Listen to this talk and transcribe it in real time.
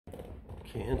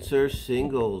Cancer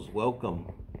singles, welcome.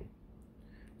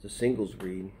 It's a singles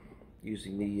read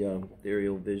using the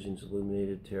Ethereal Visions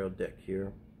Illuminated Tarot deck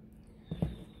here.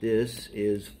 This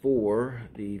is for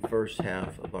the first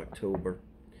half of October,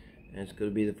 and it's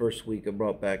going to be the first week I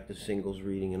brought back the singles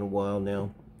reading in a while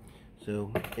now.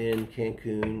 So in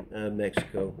Cancun,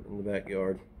 Mexico, in the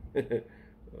backyard.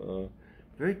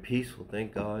 Very peaceful,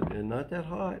 thank God, and not that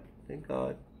hot, thank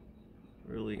God.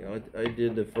 Really, I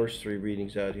did the first 3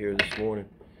 readings out here this morning.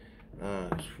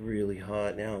 It's really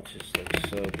hot now. It's just like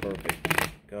so perfect,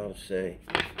 gotta say.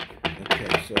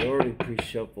 Okay, so I already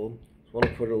pre-shuffled. Just want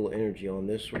to put a little energy on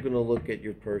this. We're going to look at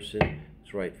your person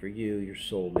that's right for you, your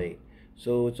soulmate.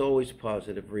 So it's always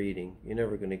positive reading. You're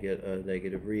never going to get a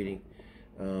negative reading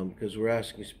because we're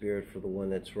asking Spirit for the one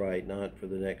that's right, not for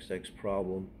the next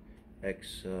ex-problem,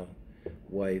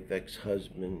 ex-wife,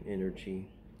 ex-husband energy,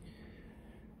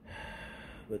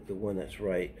 but the one that's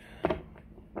right.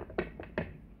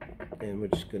 And we're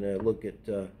just going to look at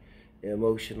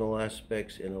emotional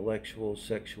aspects, intellectual,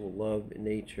 sexual, love,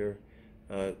 nature,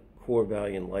 core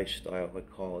value, and lifestyle, I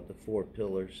call it, the 4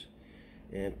 pillars.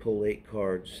 And pull 8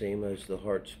 cards, same as the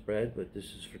heart spread, but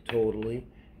this is for totally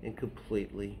and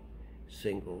completely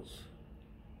singles.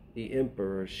 The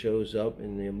Emperor shows up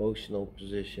in the emotional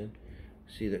position.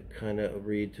 See, that kind of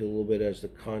read to a little bit as the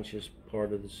conscious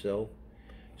part of the self.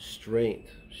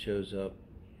 Strength shows up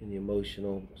in the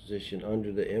emotional position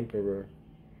under the Emperor.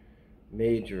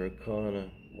 Major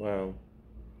Arcana, wow.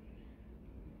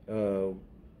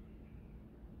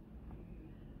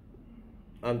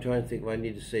 I'm trying to think if I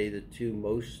need to say the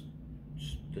 2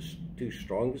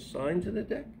 strongest signs in the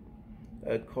deck.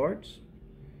 Cards,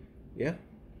 yeah.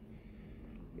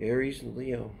 Aries and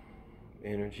Leo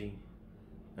energy.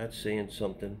 That's saying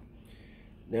something.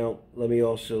 Now, let me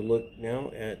also look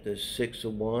now at the 6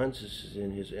 of Wands. This is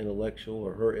in his intellectual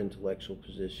or her intellectual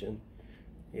position.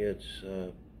 It's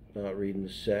not reading the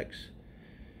sex.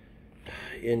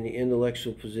 In the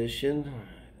intellectual position,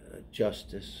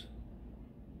 justice.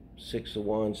 6 of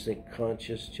Wands, think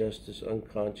conscious, justice,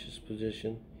 unconscious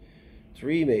position.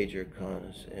 3 major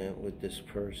arcanas and with this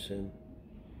person.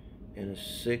 And a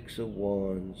 6 of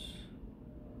Wands.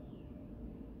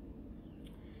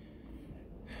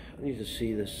 I need to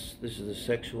see this. This is the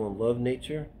sexual and love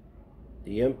nature.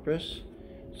 The Empress.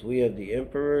 So we have the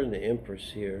Emperor and the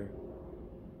Empress here.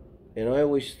 And I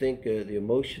always think the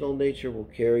emotional nature will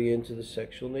carry into the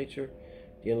sexual nature.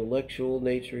 The intellectual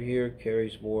nature here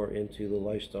carries more into the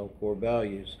lifestyle core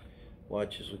values.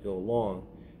 Watch as we go along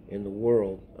in the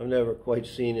world. I've never quite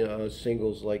seen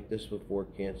singles like this before,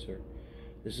 Cancer.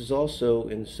 This is also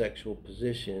in the sexual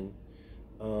position.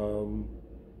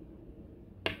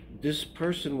 This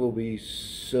person will be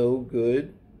so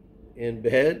good in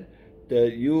bed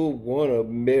that you'll want to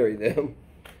marry them.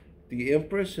 The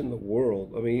Empress in the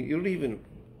world. I mean, you don't even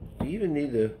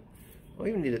need to.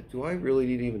 Do I really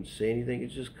need to even say anything? You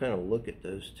just kind of look at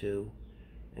those 2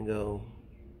 and go,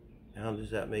 how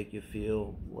does that make you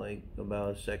feel like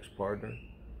about a sex partner?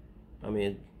 I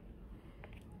mean,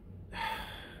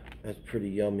 that's pretty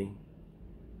yummy.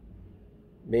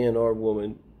 Man or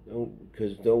woman,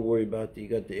 because don't worry about you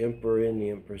got the Emperor and the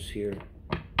Empress here.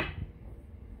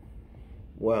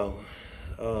 Wow.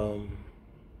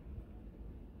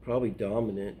 Probably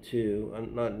dominant too.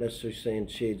 I'm not necessarily saying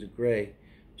shades of gray.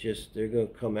 Just they're going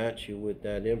to come at you with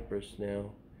that Empress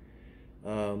now.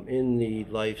 In the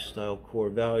lifestyle core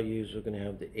values, we're going to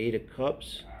have the 8 of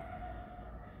Cups.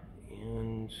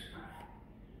 And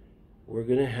we're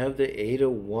going to have the 8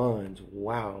 of Wands.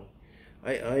 Wow.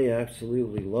 I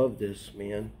absolutely love this,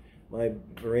 man. My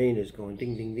brain is going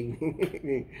ding, ding, ding, ding,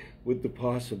 ding with the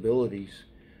possibilities.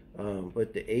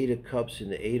 But the 8 of Cups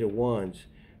and the 8 of Wands,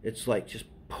 it's like just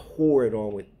pour it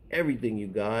on with everything you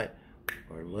got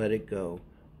or let it go.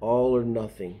 All or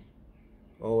nothing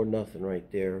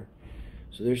right there.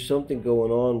 So there's something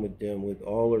going on with them with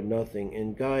all or nothing.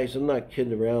 And guys, I'm not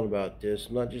kidding around about this.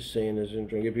 I'm not just saying this and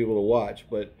trying to get people to watch,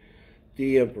 but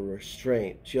the Emperor,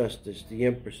 strength, justice, the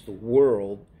Empress, the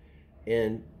world,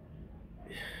 and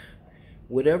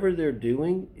whatever they're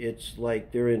doing, it's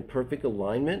like they're in perfect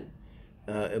alignment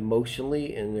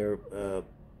emotionally, and they're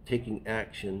taking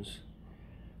actions.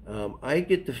 I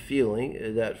get the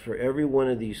feeling that for every one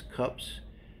of these cups,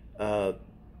 that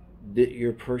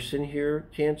your person here,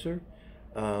 Cancer,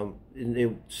 and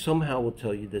they somehow will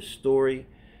tell you this story.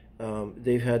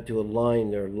 They've had to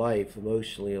align their life,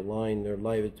 emotionally align their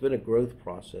life. It's been a growth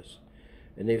process,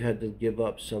 and they've had to give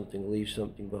up something, leave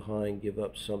something behind, give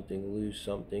up something, lose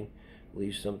something,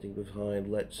 leave something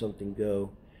behind, let something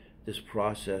go, this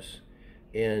process.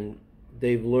 And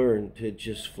they've learned to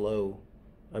just flow.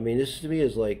 I mean, this to me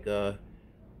is like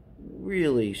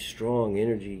really strong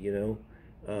energy, you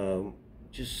know.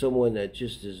 Just someone that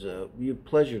just is a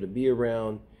pleasure to be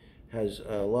around, has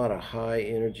a lot of high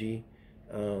energy,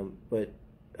 but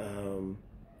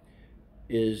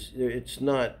it's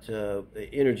not an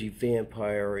energy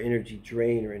vampire or energy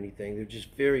drain or anything. They're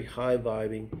just very high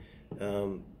vibing.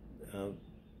 The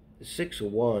Six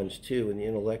of Wands too in the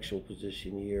intellectual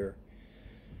position here.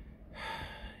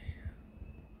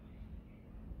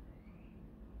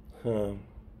 The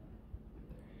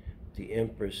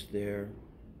Empress there.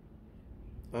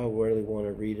 I really want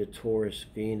to read a Taurus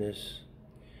Venus.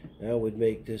 That would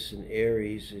make this an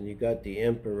Aries, and you got the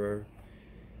Emperor,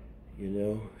 you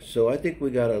know. So I think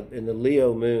we got and the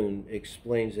Leo moon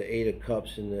explains the Eight of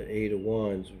Cups and the Eight of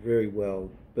Wands very well.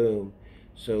 Boom.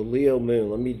 So Leo moon,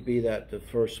 let me be that the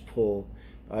first pull.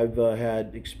 I've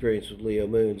had experience with Leo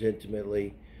moons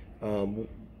intimately.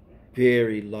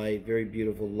 Very light, very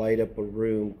beautiful, light up a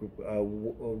room,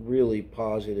 really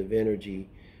positive energy.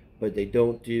 But they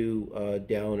don't do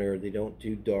downer, they don't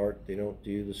do dark, they don't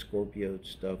do the Scorpio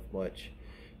stuff much.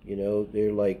 You know,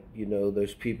 they're like, you know,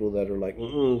 those people that are like,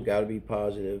 gotta be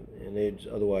positive, and it's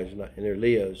otherwise not, and they're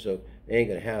Leos, so they ain't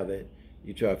gonna have it.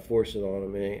 You try to force it on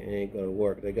them, it ain't gonna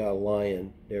work. They got a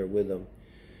lion there with them.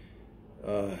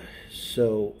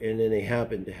 So, and then they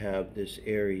happen to have this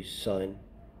Aries Sun.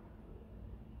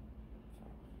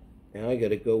 And I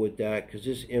gotta go with that, because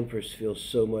this Empress feels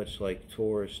so much like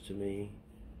Taurus to me.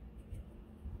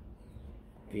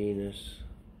 Venus.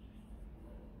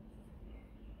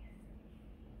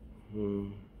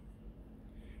 I'm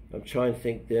trying to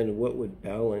think then what would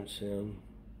balance him.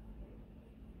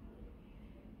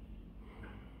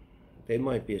 They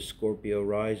might be a Scorpio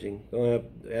rising. Don't have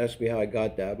to ask me how I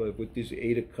got that, but with this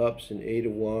Eight of Cups and Eight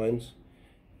of Wands,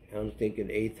 I'm thinking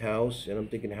 8th house, and I'm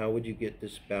thinking, how would you get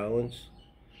this balance?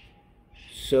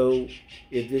 So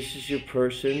if this is your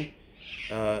person,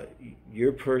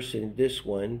 this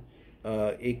one,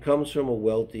 it comes from a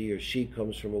wealthy, or she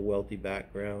comes from a wealthy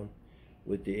background,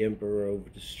 with the Emperor over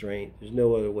the strength. There's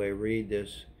no other way to read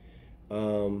this.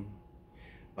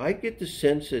 I get the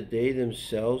sense that they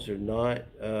themselves are not,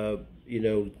 you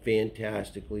know,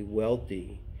 fantastically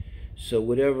wealthy. So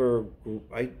whatever,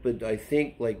 but I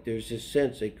think like there's this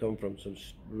sense they come from some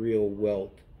real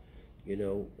wealth, you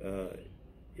know,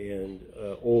 and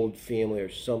old family or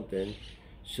something.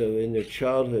 So in their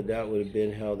childhood, that would have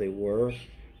been how they were.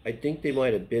 I think they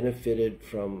might have benefited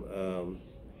from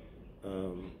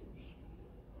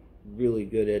really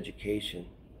good education.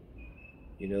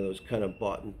 You know, those kind of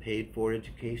bought and paid for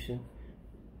education.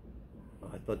 Oh,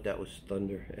 I thought that was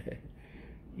thunder.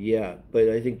 Yeah, but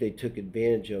I think they took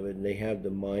advantage of it, and they have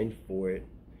the mind for it.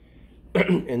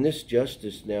 And this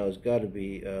Justice now has got to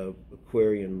be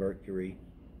Aquarian Mercury,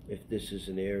 if this is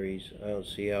an Aries. I don't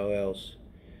see how else.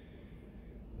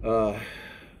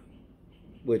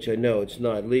 Which I know it's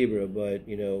not Libra, but,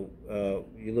 you know,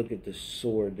 you look at the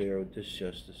sword there with this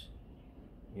Justice,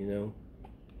 you know.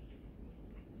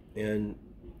 And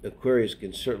Aquarius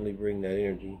can certainly bring that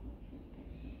energy.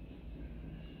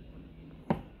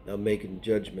 I'm making a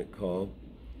judgment call.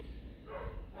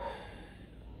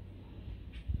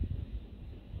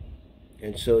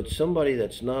 And so it's somebody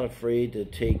that's not afraid to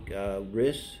take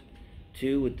risks,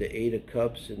 too, with the Eight of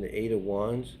Cups and the Eight of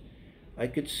Wands. I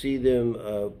could see them,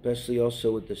 especially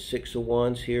also with the Six of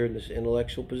Wands here in this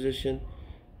intellectual position,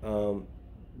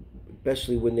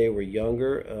 especially when they were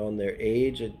younger, on their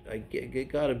age. It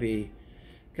gotta be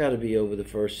over the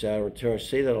first Saturn return. I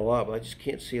say that a lot, but I just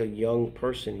can't see a young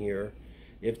person here.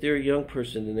 If they're a young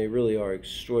person, then they really are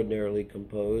extraordinarily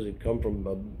composed and come from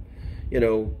a, you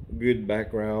know, good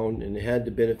background and had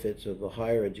the benefits of a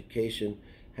higher education,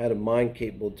 had a mind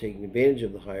capable of taking advantage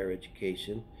of the higher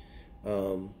education.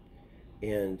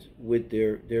 And with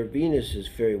their Venus is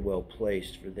very well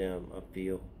placed for them, I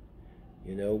feel,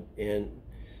 you know. And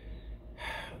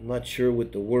I'm not sure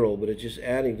with the world, but it's just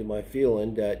adding to my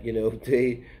feeling that, you know,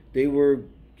 they were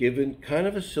given kind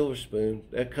of a silver spoon,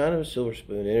 that kind of a silver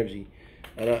spoon energy,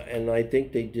 and I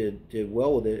think they did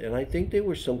well with it. And I think they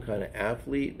were some kind of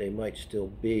athlete. They might still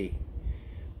be,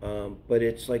 but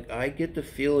it's like I get the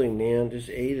feeling, man,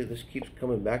 this keeps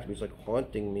coming back to me. It's like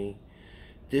haunting me.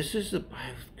 This is I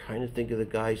kind of think of the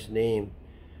guy's name,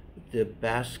 the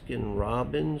Baskin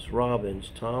Robbins,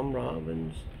 Tom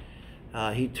Robbins.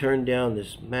 He turned down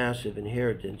this massive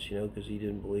inheritance, you know, because he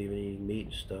didn't believe in eating meat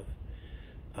and stuff.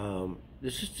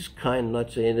 This is just kind of,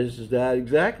 not saying this is that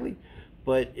exactly,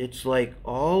 but it's like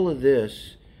all of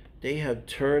this, they have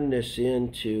turned this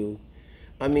into,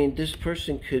 I mean, this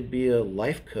person could be a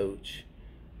life coach,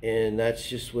 and that's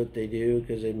just what they do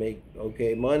because they make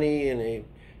okay money, and they,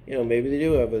 you know, maybe they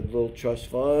do have a little trust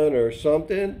fund or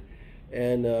something,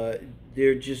 and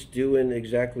they're just doing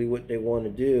exactly what they want to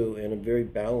do in a very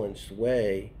balanced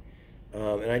way.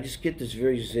 And I just get this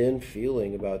very Zen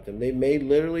feeling about them. They may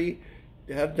literally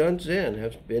have done Zen,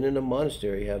 have been in a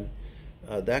monastery, have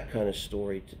that kind of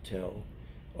story to tell,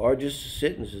 or just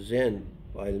sitting Zen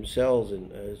by themselves,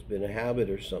 and has been a habit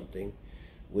or something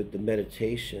with the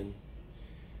meditation.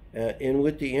 And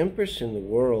with the Empress in the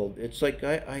world, it's like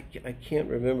I can't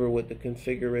remember what the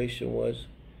configuration was,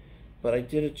 but I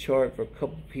did a chart for a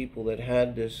couple people that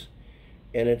had this,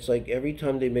 and it's like every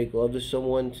time they make love to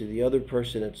someone, to the other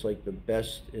person, it's like the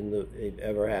best they've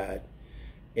ever had.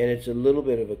 And it's a little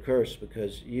bit of a curse,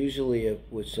 because usually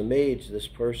with some age, this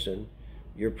person,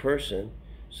 your person,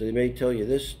 so they may tell you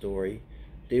this story,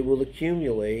 they will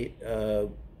accumulate,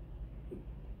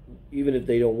 even if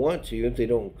they don't want to, if they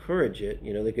don't encourage it,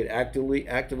 they could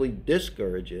actively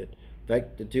discourage it. In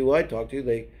fact, the two I talked to,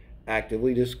 they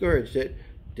actively discouraged it,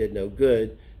 did no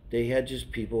good. They had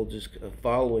just people just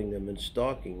following them and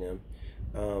stalking them.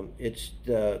 It's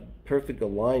the perfect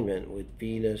alignment with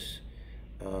Venus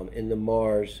in the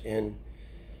Mars, and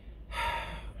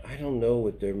I don't know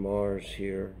what their Mars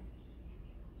here.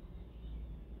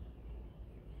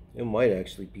 It might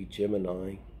actually be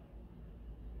Gemini.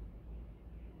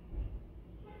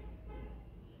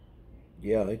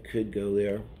 Yeah, it could go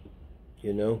there,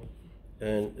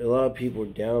 And a lot of people are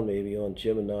down maybe on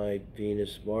Gemini,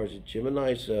 Venus, Mars.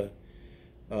 Gemini's,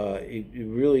 it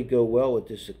really go well with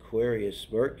this Aquarius,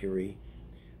 Mercury,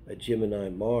 Gemini,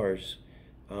 Mars.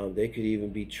 They could even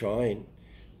be trine,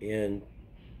 and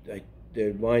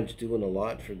their mind's doing a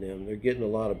lot for them. They're getting a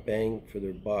lot of bang for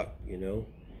their buck,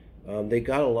 They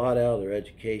got a lot out of their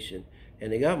education,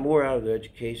 and they got more out of their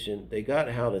education. They got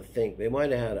how to think. They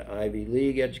might have had an Ivy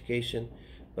League education,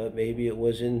 but maybe it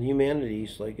was in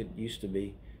humanities like it used to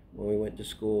be when we went to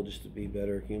school, just to be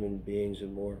better human beings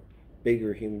and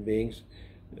bigger human beings,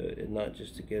 and not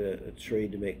just to get a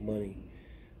trade to make money.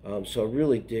 So I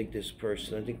really dig this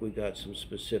person. I think we got some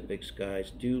specifics, guys.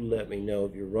 Do let me know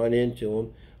if you run into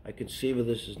them. I conceive of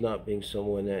this as not being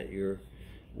someone that you're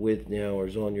with now or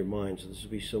is on your mind. So this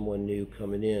will be someone new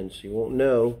coming in. So you won't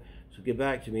know. So get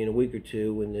back to me in a week or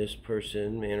two when this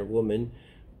person, man or woman,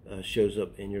 shows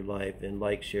up in your life. And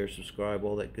like, share, subscribe,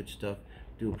 all that good stuff.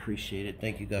 Do appreciate it.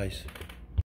 Thank you, guys.